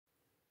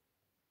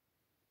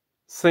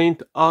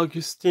Saint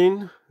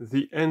Augustine,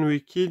 the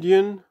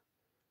Enchiridion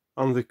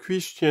on the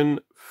Christian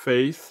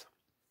Faith,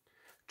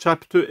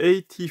 Chapter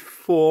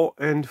 84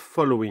 and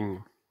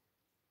following.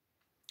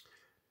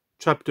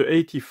 Chapter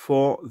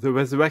 84, The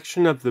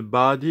Resurrection of the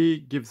Body,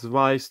 gives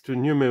rise to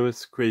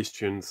numerous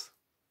questions.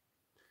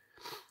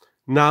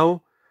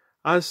 Now,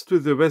 as to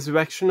the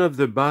resurrection of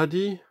the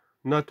body,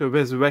 not a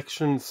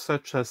resurrection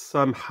such as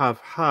some have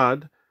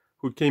had,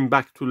 who came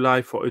back to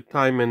life for a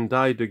time and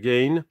died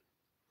again,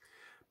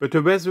 but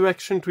a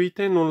resurrection to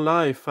eternal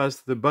life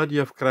as the body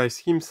of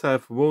Christ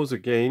himself rose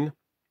again,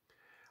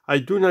 I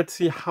do not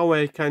see how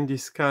I can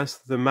discuss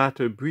the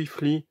matter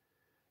briefly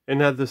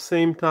and at the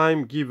same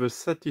time give a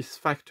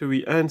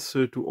satisfactory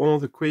answer to all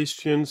the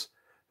questions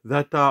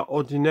that are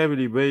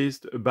ordinarily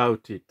raised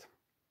about it.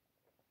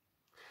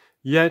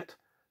 Yet,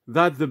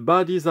 that the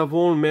bodies of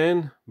all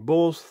men,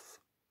 both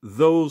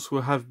those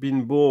who have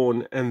been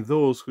born and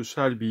those who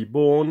shall be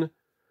born,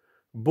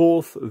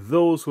 both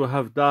those who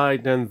have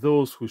died and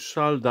those who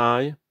shall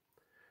die,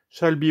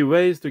 shall be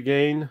raised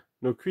again,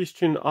 no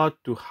Christian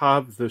ought to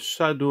have the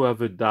shadow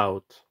of a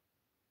doubt.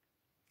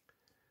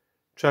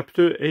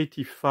 Chapter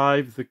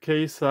 85, The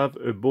Case of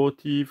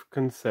Abortive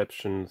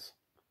Conceptions.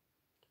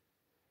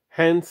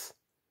 Hence,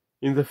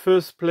 in the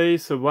first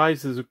place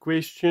arises a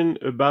question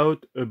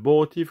about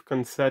abortive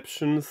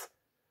conceptions,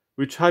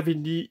 which have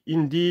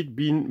indeed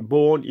been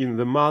born in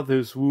the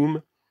mother's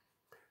womb,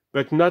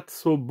 but not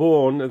so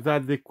born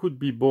that they could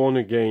be born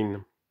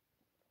again.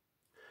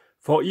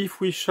 For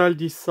if we shall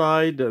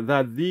decide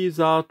that these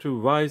are to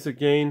rise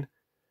again,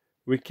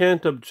 we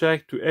can't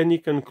object to any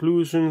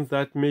conclusion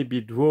that may be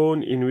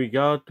drawn in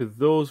regard to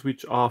those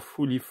which are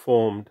fully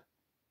formed.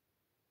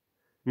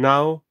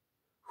 Now,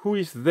 who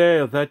is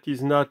there that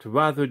is not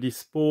rather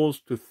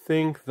disposed to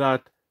think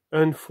that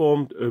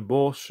unformed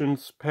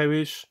abortions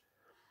perish,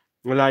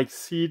 like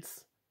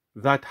seeds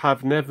that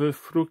have never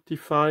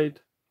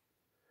fructified?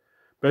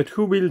 But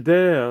who will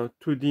dare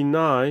to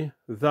deny,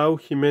 though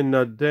he may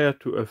not dare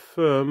to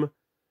affirm,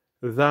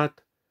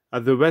 that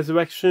at the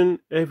resurrection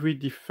every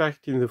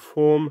defect in the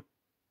form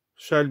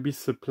shall be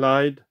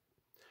supplied,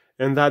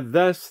 and that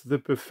thus the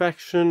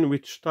perfection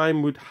which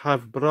time would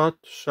have brought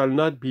shall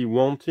not be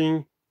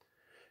wanting,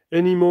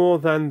 any more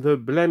than the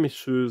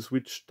blemishes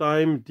which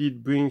time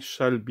did bring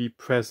shall be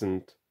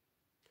present,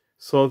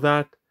 so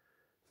that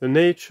the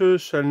nature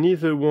shall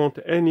neither want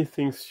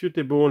anything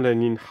suitable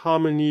and in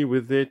harmony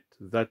with it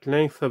that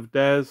length of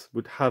days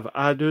would have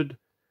added,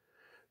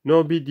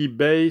 nor be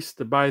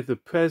debased by the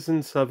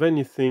presence of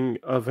anything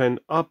of an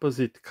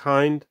opposite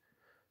kind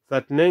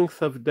that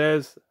length of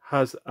days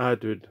has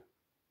added.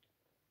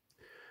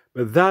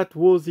 But that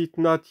was it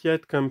not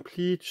yet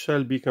complete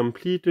shall be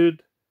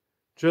completed,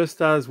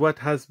 just as what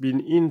has been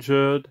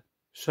injured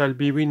shall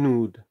be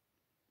renewed.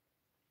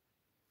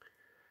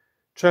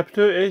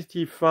 Chapter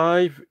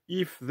 85,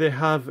 If they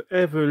have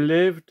ever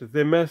lived,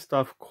 they must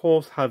of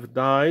course have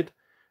died,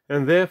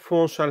 and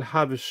therefore shall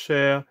have a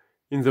share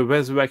in the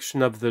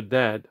resurrection of the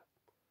dead.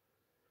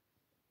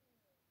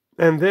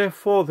 And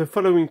therefore the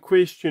following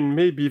question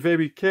may be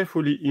very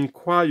carefully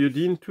inquired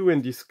into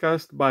and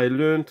discussed by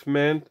learned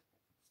men,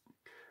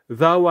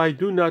 though I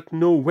do not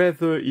know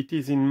whether it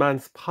is in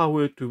man's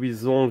power to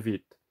resolve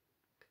it.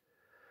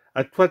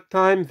 At what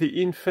time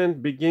the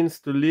infant begins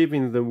to live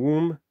in the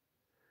womb,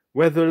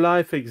 whether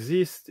life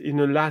exists in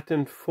a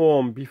latent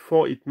form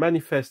before it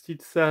manifests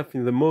itself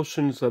in the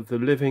motions of the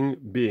living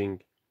being.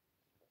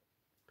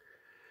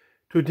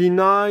 To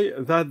deny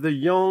that the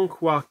young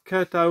who are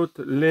cut out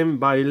limb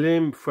by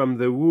limb from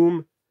the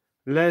womb,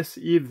 lest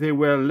if they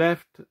were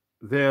left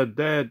there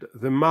dead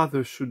the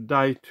mother should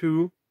die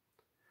too,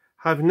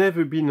 have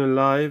never been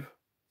alive,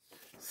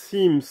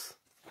 seems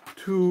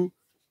too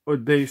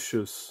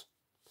audacious.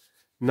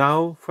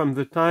 Now, from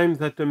the time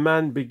that a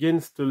man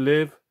begins to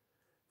live,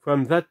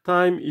 from that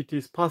time it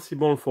is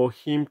possible for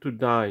him to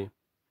die.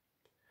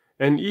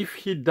 And if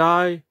he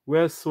die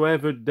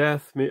wheresoever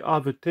death may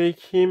overtake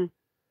him,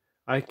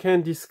 I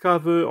can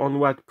discover on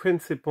what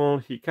principle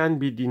he can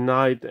be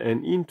denied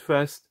an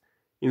interest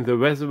in the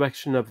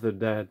resurrection of the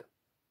dead.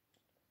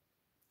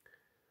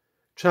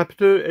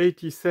 Chapter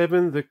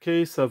 87, The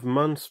Case of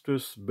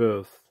Monstrous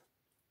Birth.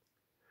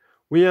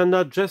 We are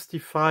not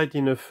justified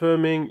in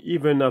affirming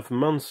even of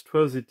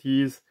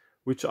monstrosities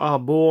which are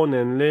born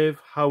and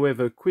live,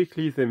 however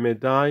quickly they may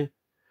die,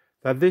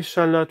 that they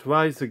shall not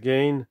rise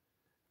again,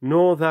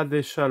 nor that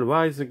they shall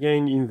rise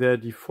again in their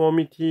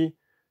deformity,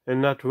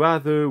 and not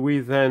rather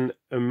with an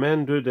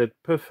amended and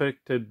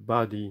perfected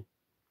body.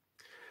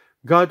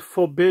 God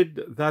forbid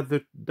that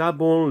the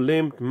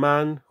double-limbed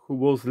man who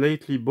was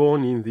lately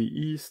born in the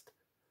East,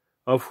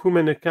 of whom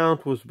an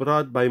account was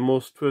brought by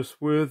most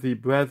trustworthy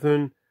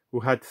brethren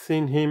who had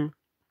seen him,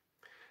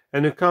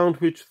 an account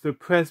which the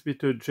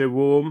presbyter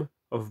Jerome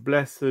of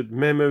blessed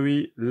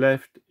memory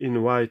left in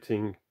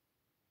writing.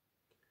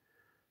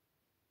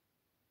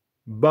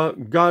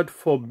 But God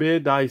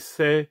forbid, I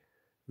say,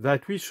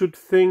 that we should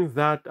think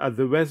that at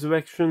the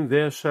resurrection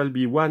there shall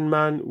be one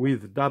man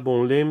with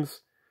double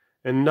limbs,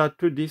 and not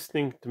two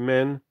distinct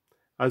men,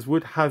 as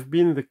would have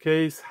been the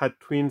case had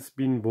twins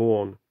been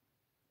born.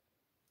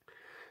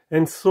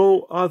 And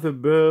so other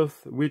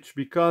births, which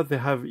because they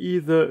have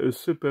either a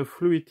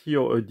superfluity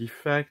or a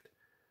defect,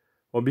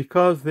 or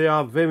because they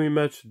are very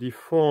much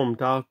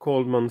deformed, are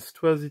called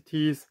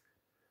monstrosities,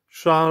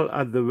 shall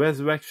at the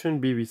resurrection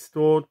be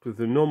restored to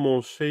the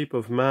normal shape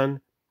of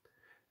man,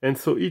 and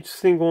so each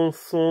single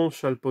soul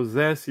shall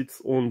possess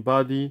its own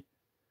body,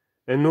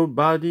 and no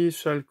bodies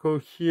shall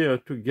cohere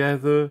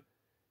together,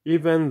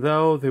 even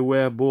though they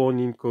were born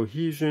in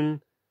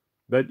cohesion,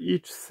 but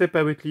each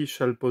separately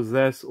shall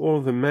possess all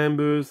the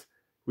members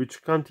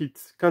which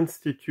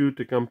constitute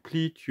a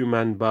complete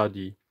human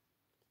body.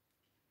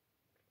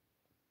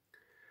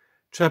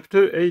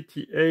 Chapter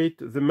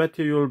 88. The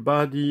material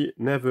body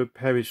never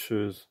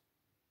perishes.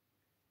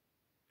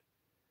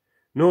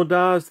 Nor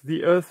does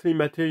the earthly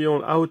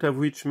material out of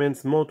which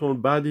men's mortal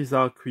bodies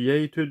are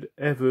created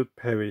ever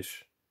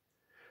perish.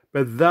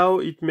 But though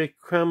it may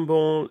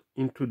crumble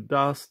into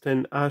dust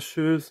and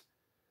ashes,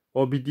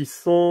 or be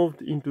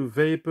dissolved into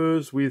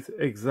vapors with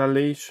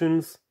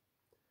exhalations,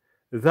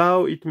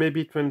 though it may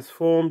be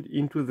transformed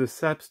into the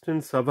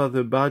substance of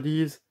other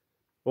bodies,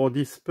 or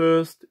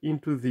dispersed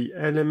into the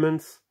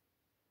elements,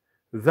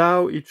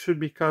 though it should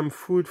become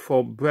food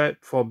for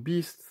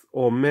beasts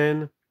or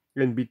men,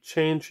 and be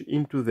changed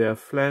into their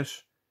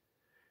flesh,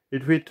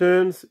 it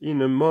returns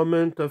in a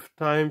moment of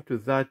time to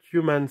that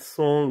human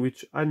soul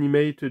which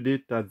animated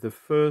it at the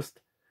first,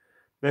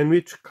 and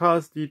which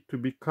caused it to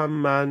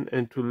become man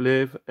and to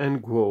live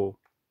and grow.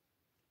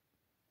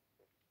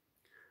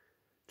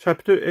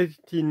 Chapter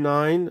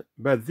 89.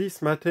 But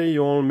this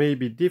material may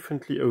be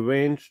differently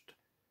arranged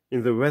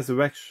in the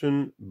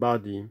resurrection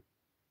body.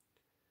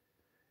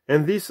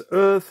 And this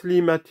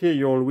earthly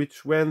material,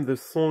 which when the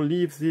soul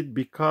leaves it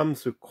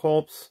becomes a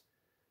corpse,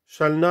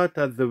 shall not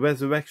at the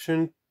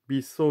resurrection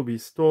be so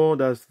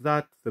restored as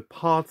that the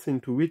parts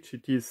into which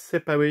it is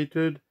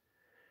separated,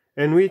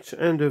 and which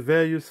under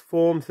various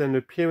forms and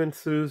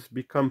appearances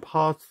become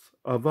parts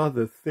of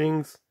other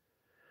things,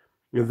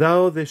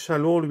 though they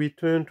shall all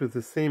return to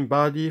the same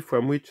body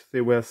from which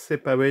they were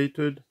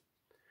separated,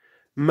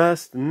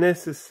 must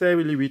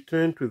necessarily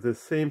return to the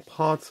same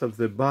parts of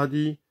the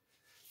body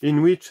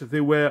in which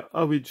they were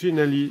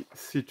originally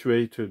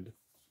situated.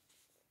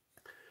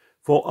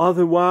 For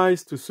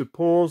otherwise to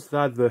suppose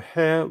that the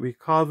hair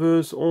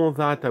recovers all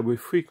that our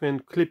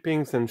frequent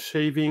clippings and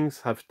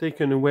shavings have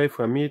taken away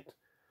from it,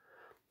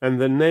 and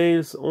the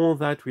nails all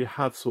that we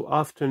have so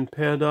often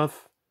pared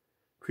off,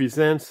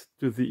 presents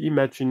to the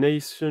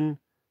imagination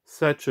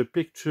such a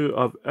picture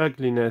of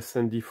ugliness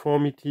and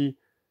deformity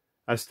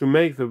as to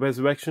make the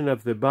resurrection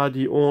of the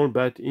body all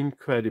but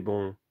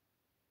incredible.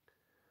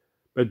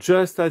 But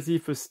just as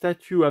if a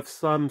statue of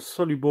some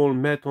soluble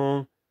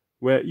metal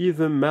were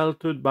either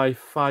melted by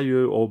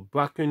fire or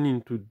broken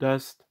into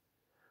dust,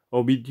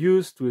 or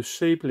reduced to a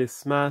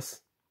shapeless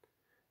mass,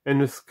 and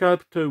a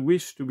sculptor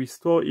wished to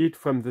restore it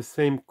from the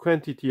same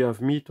quantity of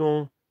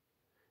metal,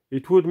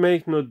 it would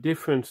make no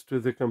difference to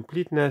the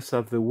completeness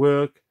of the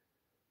work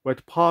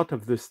what part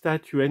of the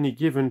statue any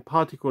given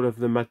particle of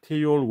the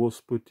material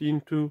was put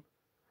into,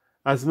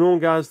 as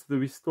long as the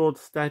restored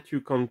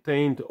statue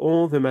contained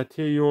all the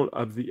material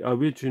of the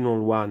original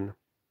one.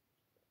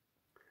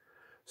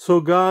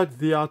 So God,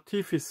 the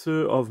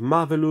artificer of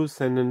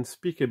marvelous and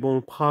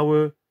unspeakable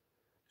power,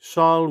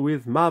 shall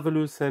with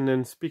marvelous and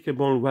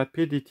unspeakable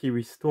rapidity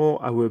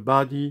restore our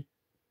body,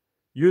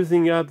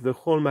 using up the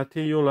whole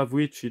material of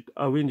which it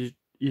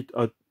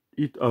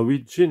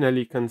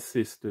originally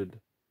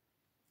consisted.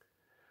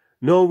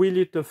 Nor will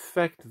it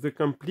affect the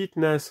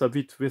completeness of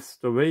its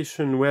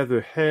restoration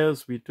whether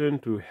hairs return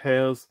to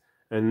hairs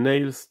and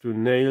nails to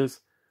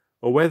nails,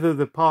 or whether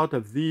the part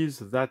of these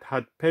that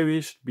had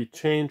perished be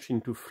changed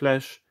into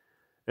flesh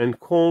and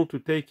called to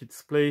take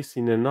its place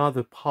in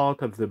another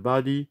part of the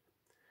body,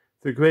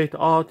 the great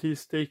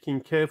artist taking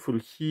careful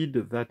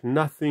heed that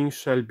nothing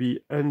shall be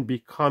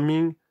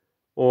unbecoming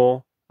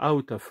or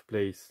out of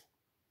place.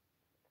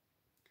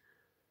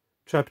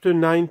 Chapter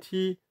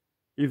 90.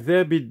 If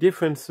there be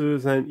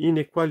differences and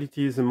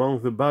inequalities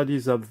among the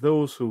bodies of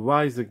those who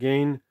rise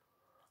again,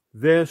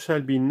 there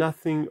shall be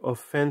nothing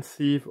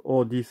offensive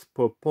or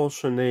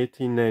disproportionate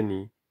in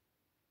any.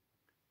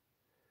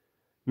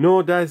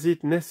 Nor does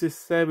it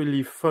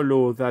necessarily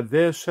follow that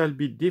there shall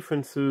be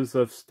differences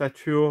of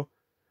stature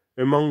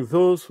among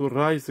those who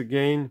rise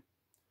again,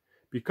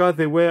 because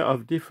they were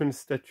of different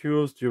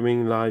statures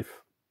during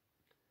life.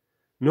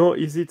 Nor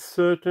is it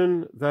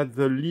certain that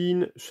the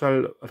lean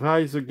shall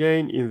rise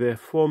again in their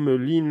former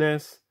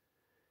leanness,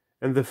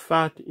 and the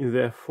fat in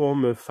their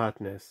former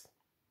fatness.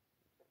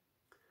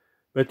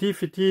 But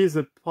if it is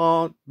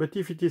part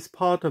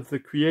of the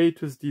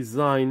Creator's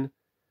design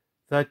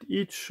that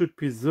each should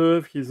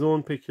preserve his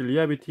own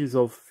peculiarities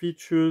of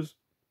features,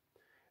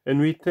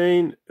 and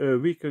retain a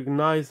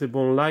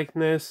recognizable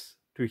likeness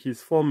to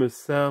his former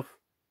self,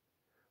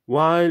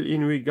 while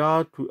in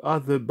regard to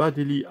other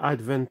bodily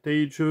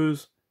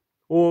advantages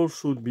all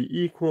should be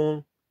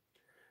equal,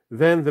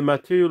 then the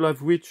material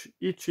of which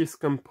each is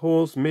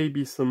composed may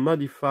be so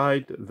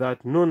modified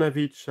that none of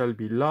it shall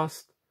be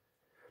lost,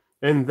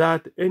 and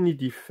that any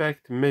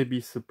defect may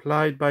be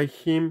supplied by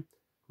him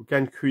who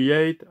can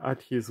create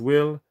at his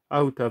will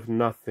out of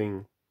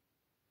nothing.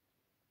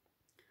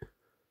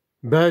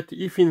 But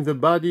if in the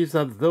bodies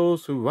of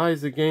those who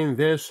rise again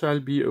there shall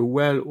be a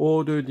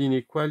well-ordered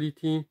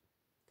inequality,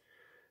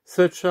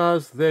 such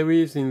as there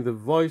is in the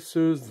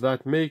voices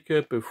that make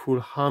up a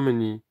full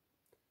harmony,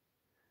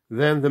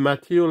 then the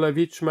material of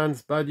each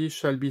man's body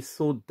shall be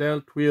so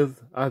dealt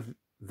with as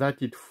that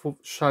it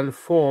shall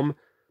form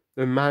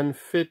a man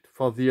fit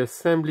for the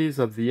assemblies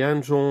of the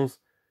angels,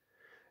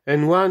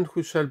 and one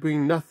who shall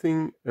bring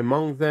nothing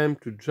among them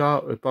to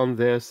jar upon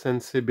their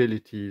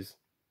sensibilities.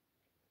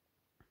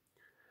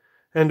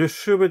 And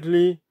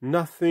assuredly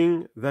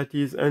nothing that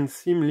is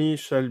unseemly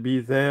shall be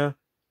there,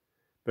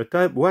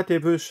 but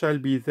whatever shall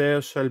be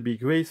there shall be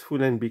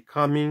graceful and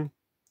becoming,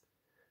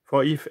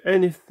 for if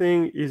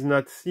anything is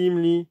not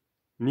seemly,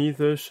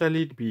 neither shall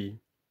it be.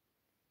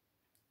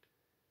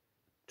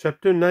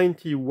 Chapter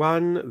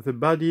 91. The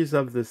bodies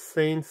of the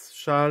saints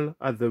shall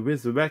at the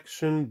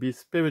resurrection be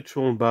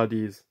spiritual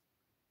bodies.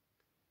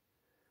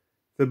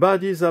 The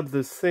bodies of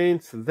the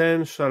saints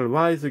then shall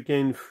rise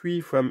again free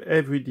from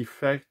every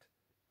defect,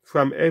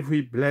 from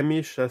every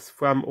blemish as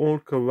from all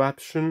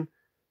corruption,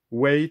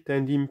 weight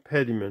and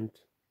impediment.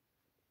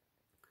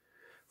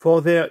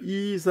 For their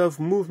ease of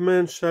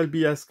movement shall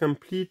be as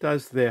complete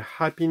as their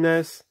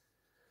happiness,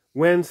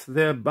 whence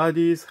their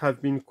bodies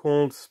have been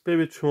called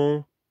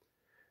spiritual,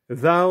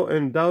 though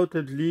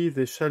undoubtedly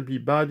they shall be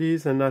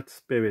bodies and not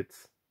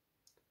spirits.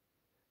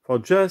 For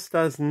just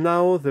as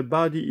now the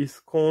body is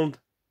called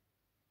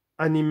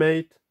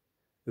animate,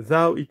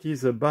 though it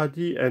is a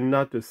body and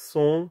not a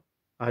soul,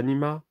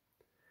 anima,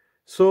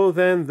 so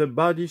then the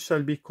body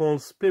shall be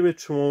called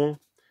spiritual,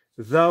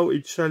 though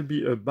it shall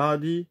be a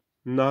body,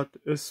 not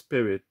a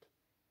spirit.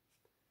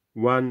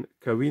 1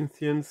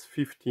 Corinthians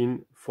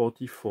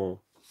 15:44.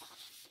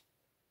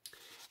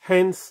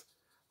 Hence,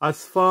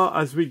 as far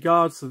as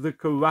regards the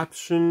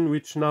corruption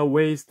which now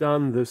weighs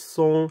down the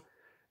soul,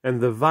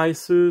 and the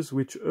vices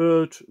which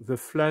urge the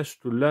flesh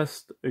to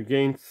lust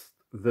against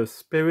the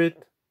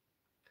spirit,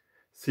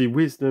 see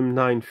Wisdom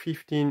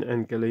 9:15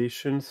 and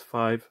Galatians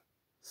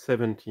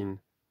 5:17.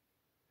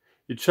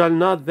 It shall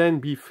not then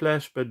be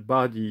flesh but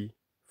body,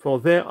 for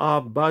there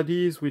are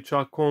bodies which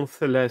are called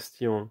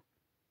celestial.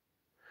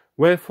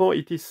 Wherefore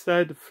it is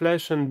said,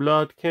 flesh and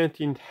blood can't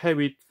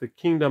inherit the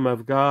kingdom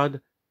of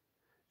God,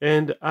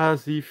 and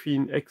as if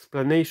in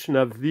explanation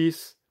of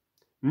this,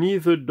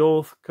 neither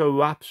doth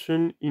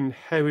corruption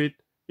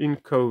inherit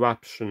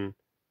incorruption.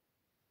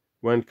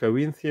 1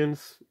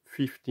 Corinthians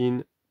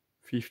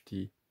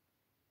 15:50.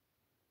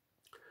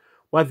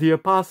 What the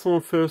apostle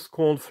first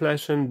called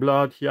flesh and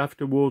blood, he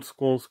afterwards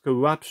calls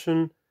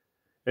corruption,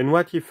 and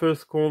what he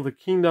first called the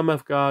kingdom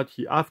of God,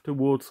 he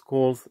afterwards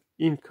calls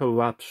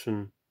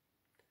incorruption.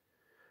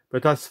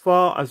 But as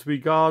far as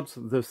regards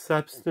the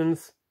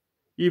substance,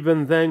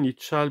 even then it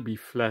shall be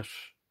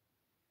flesh.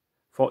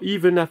 For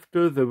even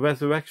after the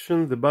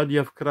resurrection, the body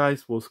of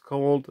Christ was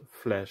called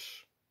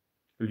flesh.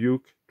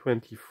 Luke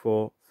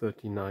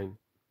 24:39.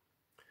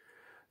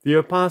 The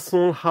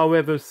apostle,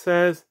 however,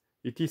 says,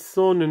 it is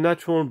sown a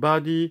natural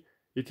body,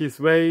 it is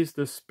raised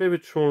a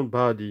spiritual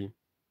body.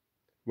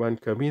 1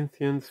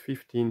 Corinthians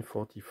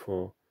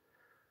 15:44.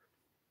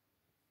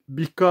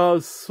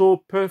 Because so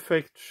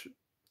perfect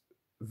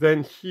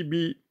then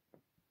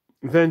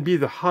be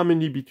the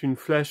harmony between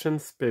flesh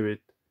and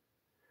spirit,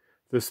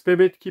 the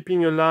spirit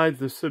keeping alive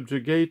the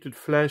subjugated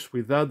flesh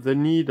without the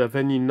need of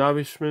any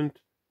nourishment,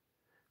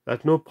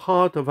 that no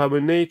part of our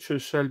nature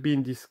shall be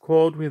in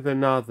discord with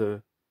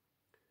another.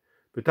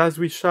 But as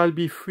we shall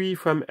be free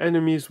from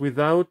enemies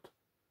without,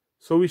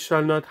 so we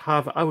shall not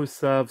have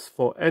ourselves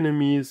for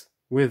enemies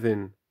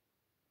within.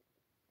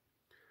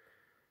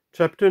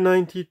 Chapter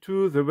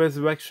 92. The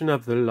resurrection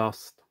of the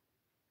lost.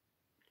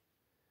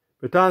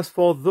 But as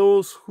for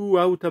those who,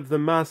 out of the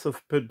mass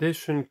of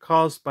perdition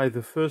caused by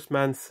the first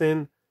man's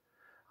sin,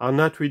 are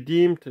not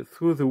redeemed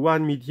through the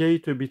one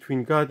mediator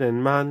between God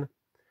and man,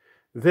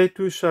 they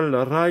too shall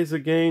rise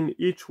again,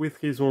 each with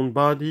his own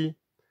body,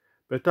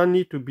 but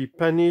only to be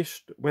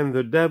punished when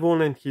the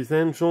devil and his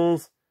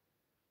angels,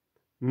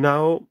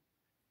 now,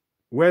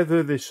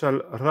 whether they shall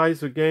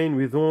rise again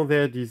with all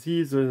their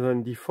diseases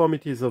and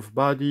deformities of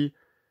body,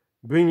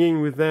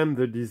 bringing with them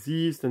the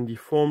diseased and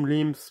deformed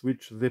limbs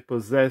which they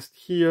possessed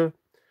here,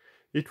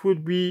 it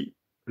would be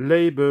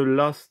labor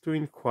lost to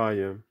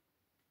inquire.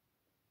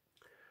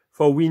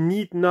 For we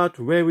need not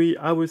weary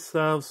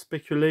ourselves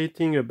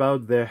speculating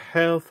about their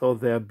health or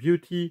their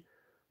beauty,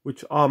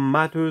 which are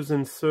matters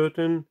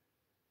uncertain,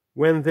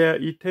 when their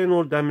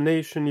eternal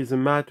damnation is a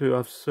matter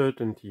of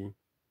certainty.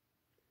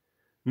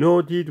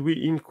 Nor did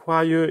we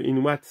inquire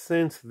in what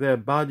sense their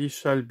body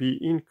shall be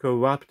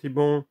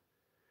incorruptible,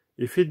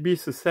 if it be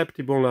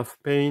susceptible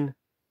of pain,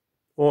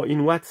 or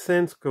in what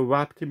sense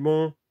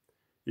corruptible,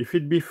 if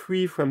it be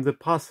free from the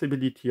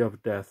possibility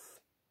of death.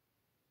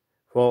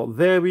 For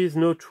there is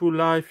no true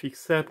life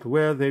except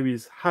where there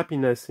is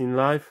happiness in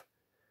life,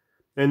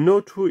 and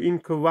no true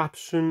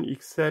incorruption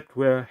except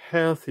where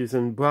health is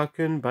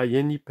unbroken by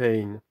any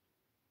pain.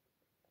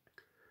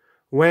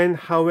 When,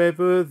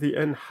 however, the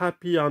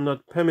unhappy are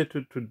not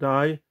permitted to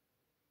die,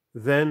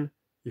 then,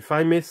 if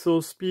I may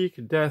so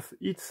speak, death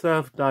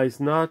itself dies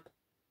not,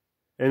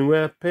 and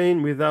where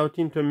pain without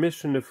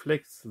intermission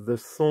afflicts the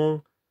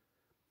soul,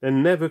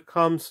 and never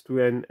comes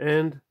to an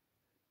end,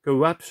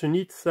 corruption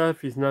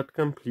itself is not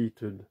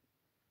completed.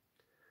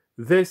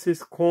 This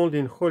is called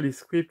in Holy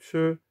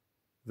Scripture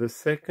the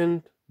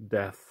second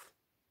death.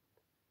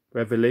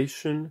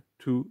 Revelation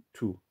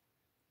 2:2.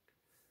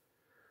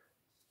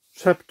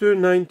 Chapter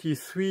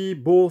 93.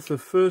 Both the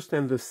first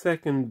and the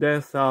second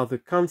death are the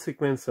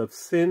consequence of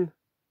sin.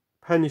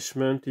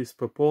 Punishment is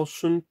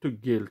proportioned to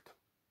guilt.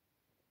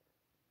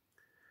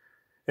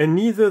 And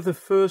neither the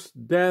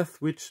first death,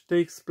 which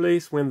takes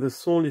place when the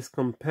soul is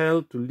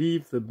compelled to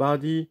leave the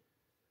body,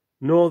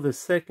 nor the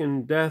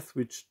second death,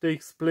 which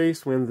takes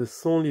place when the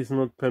soul is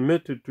not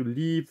permitted to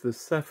leave the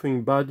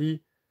suffering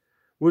body,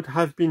 would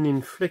have been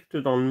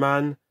inflicted on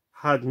man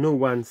had no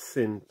one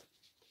sinned.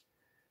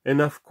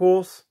 And of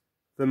course,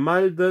 the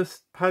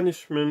mildest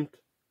punishment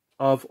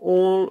of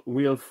all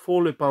will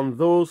fall upon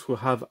those who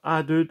have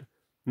added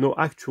no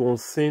actual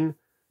sin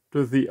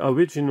to the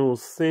original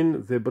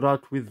sin they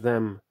brought with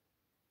them.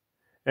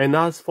 And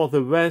as for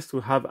the rest who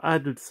have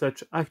added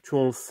such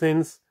actual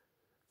sins,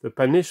 the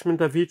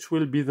punishment of each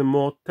will be the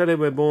more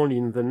terrible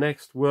in the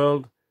next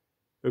world,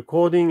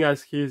 according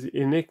as his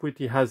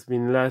iniquity has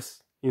been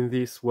less in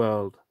this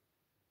world.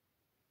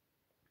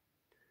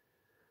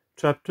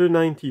 Chapter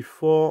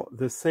 94.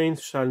 The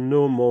saints shall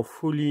know more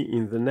fully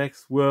in the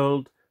next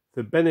world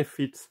the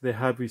benefits they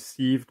have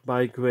received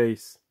by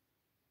grace.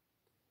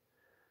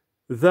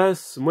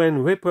 Thus,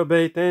 when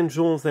reprobate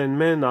angels and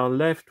men are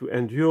left to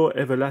endure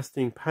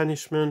everlasting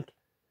punishment,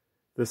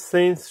 the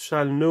saints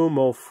shall know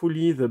more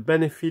fully the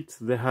benefits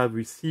they have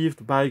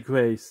received by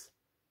grace.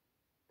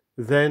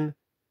 Then,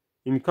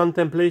 in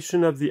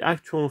contemplation of the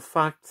actual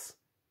facts,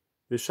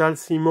 they shall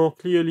see more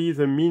clearly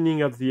the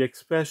meaning of the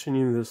expression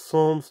in the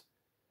Psalms,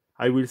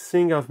 I will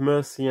sing of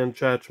mercy and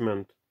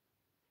judgment.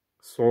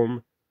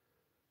 Psalm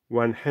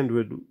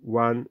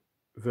 101,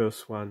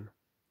 verse 1.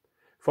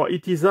 For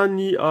it is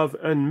only of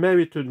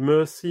unmerited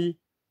mercy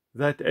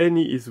that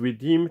any is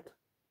redeemed,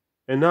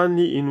 and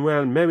only in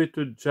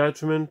well-merited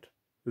judgment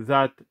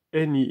that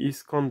any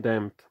is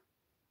condemned.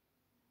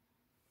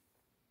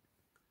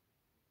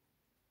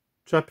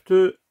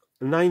 Chapter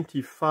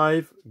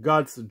 95.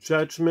 God's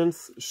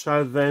judgments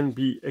shall then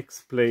be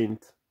explained.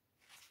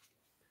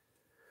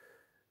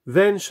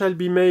 Then shall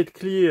be made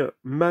clear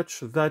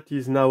much that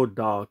is now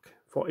dark.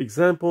 For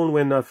example,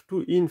 when of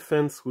two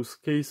infants whose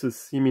cases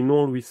seem in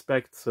all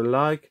respects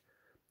alike,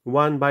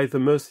 one by the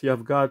mercy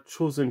of God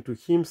chosen to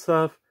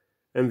himself,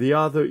 and the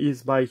other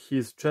is by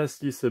his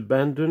justice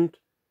abandoned,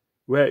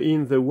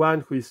 wherein the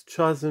one who is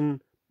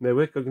chosen may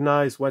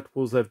recognize what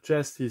was of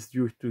justice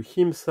due to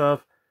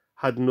himself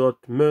had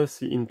not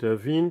mercy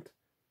intervened,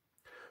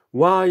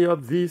 why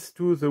of these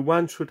two the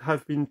one should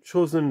have been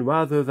chosen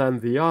rather than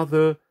the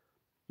other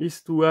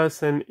is to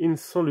us an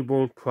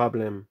insoluble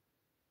problem.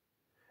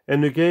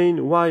 And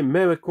again, why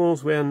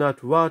miracles were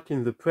not wrought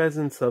in the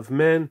presence of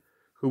men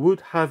who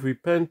would have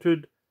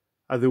repented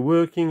at the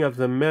working of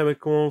the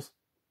miracles,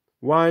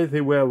 why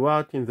they were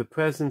wrought in the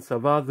presence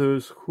of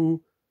others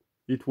who,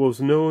 it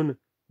was known,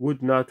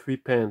 would not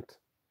repent.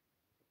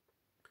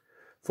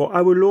 For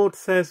our Lord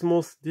says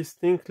most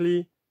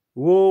distinctly,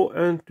 Woe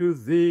unto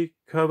thee,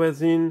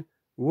 Chorazin!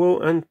 Woe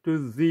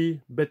unto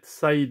thee,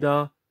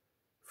 Bethsaida!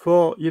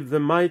 For if the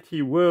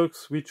mighty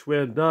works which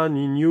were done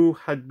in you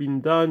had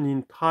been done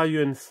in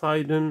Tyre and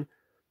Sidon,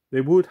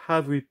 they would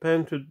have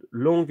repented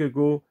long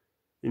ago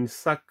in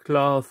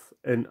sackcloth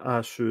and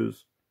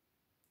ashes.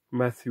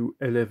 Matthew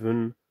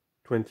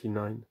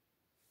 11:29.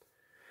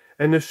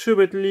 And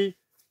assuredly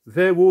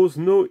there was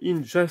no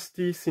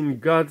injustice in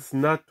God's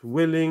not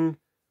willing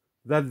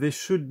that they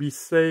should be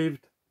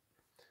saved,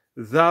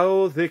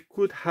 though they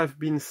could have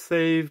been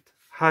saved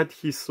had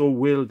he so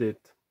willed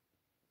it.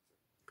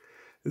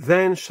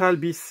 Then shall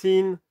be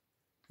seen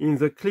in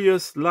the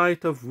clearest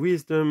light of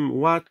wisdom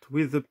what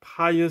with the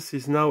pious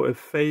is now a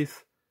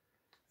faith,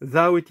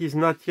 though it is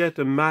not yet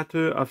a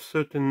matter of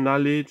certain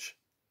knowledge,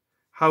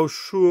 how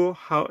sure,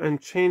 how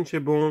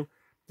unchangeable,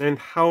 and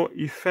how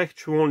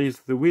effectual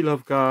is the will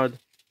of God,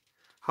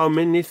 how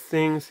many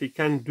things he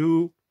can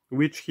do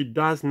which he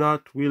does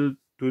not will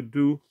to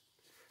do,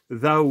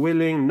 thou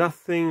willing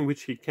nothing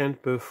which he can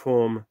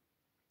perform.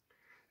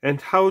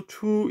 And how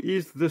true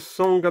is the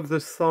song of the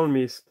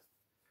psalmist,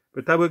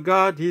 but our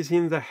God is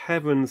in the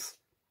heavens,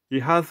 he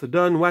hath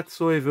done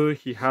whatsoever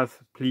he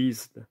hath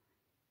pleased.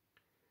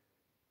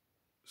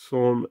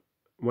 Psalm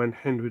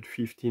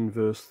 115,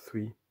 verse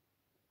 3.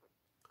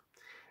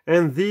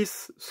 And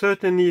this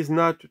certainly is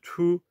not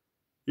true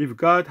if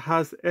God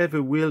has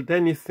ever willed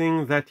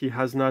anything that he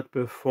has not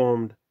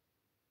performed,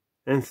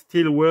 and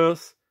still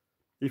worse,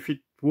 if it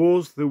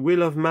was the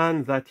will of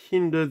man that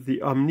hindered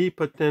the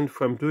Omnipotent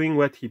from doing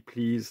what he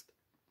pleased.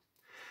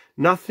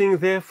 Nothing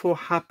therefore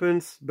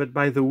happens but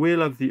by the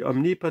will of the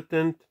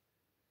Omnipotent,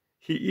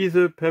 he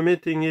either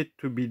permitting it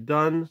to be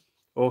done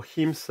or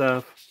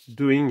himself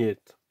doing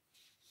it.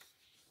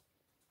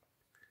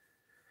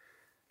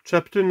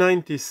 Chapter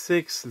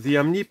 96. The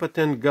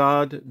omnipotent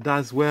God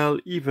does well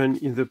even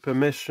in the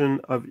permission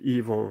of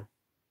evil.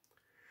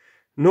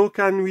 Nor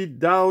can we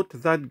doubt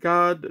that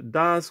God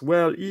does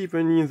well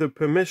even in the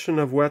permission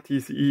of what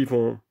is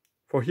evil,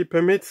 for he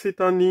permits it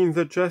only in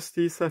the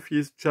justice of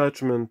his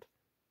judgment.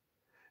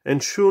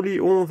 And surely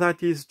all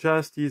that is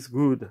just is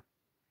good.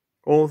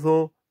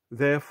 Although,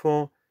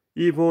 therefore,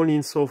 evil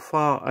in so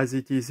far as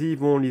it is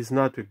evil is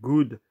not a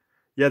good,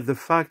 yet the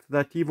fact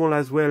that evil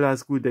as well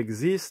as good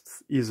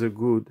exists is a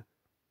good.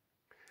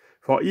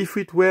 For if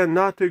it were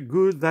not a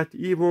good that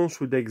evil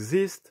should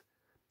exist,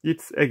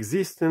 its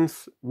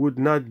existence would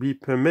not be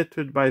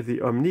permitted by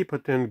the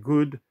omnipotent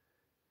good,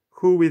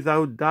 who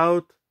without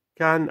doubt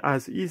can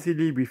as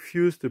easily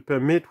refuse to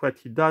permit what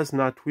he does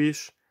not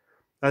wish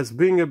as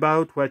bring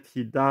about what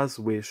he does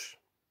wish.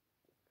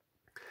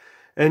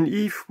 And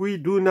if we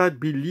do not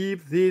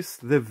believe this,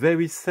 the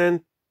very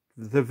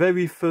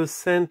first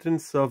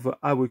sentence of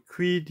our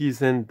creed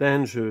is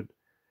endangered,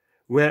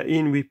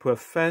 wherein we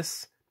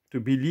profess to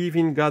believe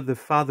in God the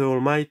Father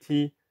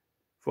Almighty,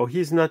 for he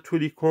is not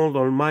truly called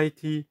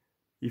Almighty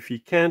if he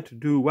can't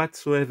do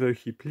whatsoever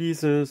he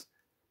pleases,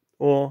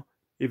 or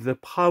if the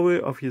power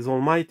of his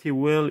almighty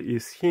will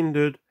is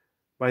hindered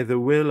by the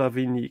will of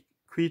any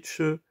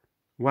creature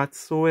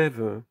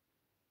whatsoever.